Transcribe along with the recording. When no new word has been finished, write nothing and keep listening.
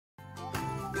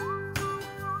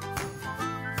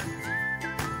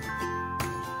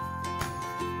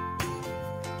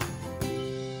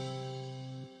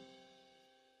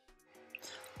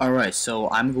Alright, so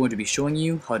I'm going to be showing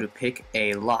you how to pick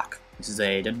a lock. This is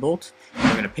a deadbolt, and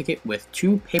we're going to pick it with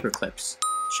two paper clips,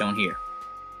 shown here.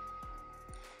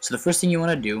 So the first thing you want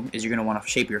to do is you're going to want to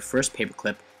shape your first paper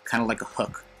clip kind of like a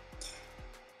hook.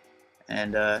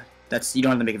 And you don't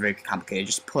have to make it very complicated,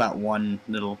 just pull out one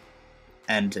little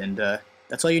end and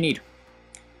that's all you need.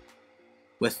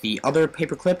 With the other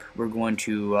paper clip, we're going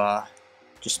to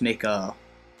just make a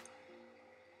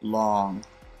long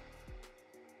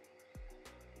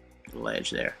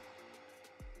ledge there.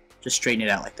 Just straighten it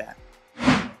out like that.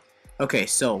 Okay,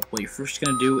 so what you're first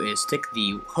going to do is stick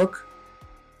the hook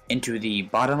into the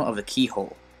bottom of the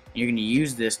keyhole. You're going to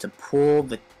use this to pull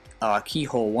the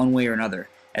keyhole one way or another,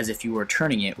 as if you were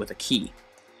turning it with a key.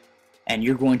 And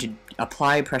you're going to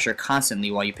apply pressure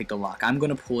constantly while you pick the lock. I'm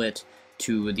going to pull it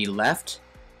to the left.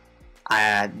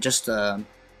 You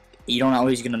don't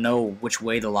always going to know which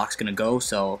way the lock's going to go,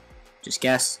 so just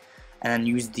guess. And then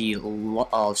use the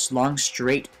long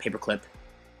straight paper clip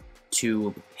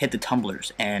to hit the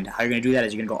tumblers. And how you're going to do that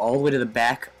is you're going to go all the way to the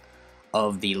back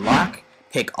of the lock,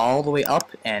 pick all the way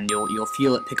up, and you'll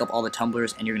feel it pick up all the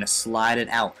tumblers, and you're going to slide it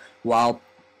out while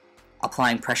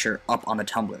applying pressure up on the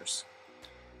tumblers.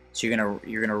 So you're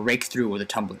gonna rake through with the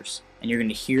tumblers, and you're going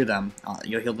to hear them.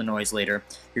 You'll hear the noise later.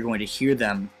 You're going to hear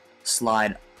them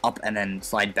slide up and then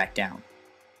slide back down.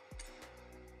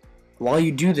 While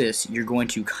you do this, you're going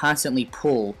to constantly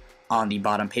pull on the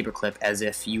bottom paper clip as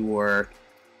if you were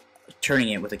turning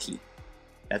it with a key.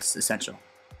 That's essential.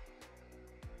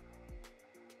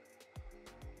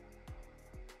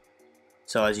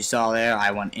 So as you saw there,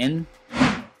 I went in,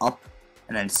 up,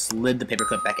 and then slid the paper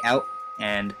clip back out,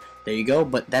 and there you go.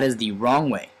 But that is the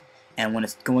wrong way. And when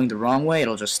it's going the wrong way,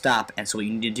 it'll just stop. And so what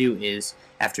you need to do is,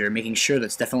 after making sure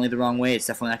that's definitely the wrong way, it's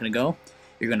definitely not going to go,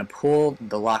 you're going to pull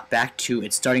the lock back to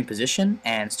its starting position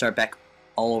and start back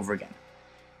all over again.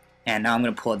 And now I'm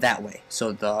going to pull it that way,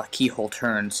 so the keyhole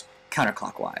turns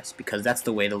counterclockwise, because that's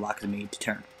the way the lock is made to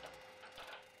turn.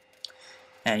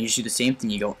 And you just do the same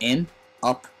thing. You go in,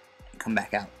 up, and come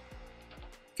back out.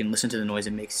 You can listen to the noise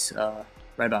it makes right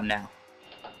about now.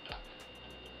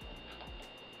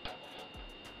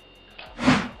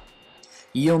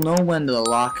 You'll know when the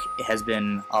lock has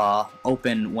been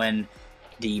open when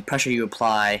the pressure you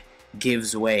apply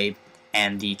gives way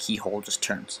and the keyhole just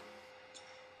turns.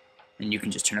 And you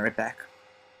can just turn it right back.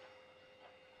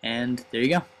 And there you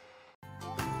go.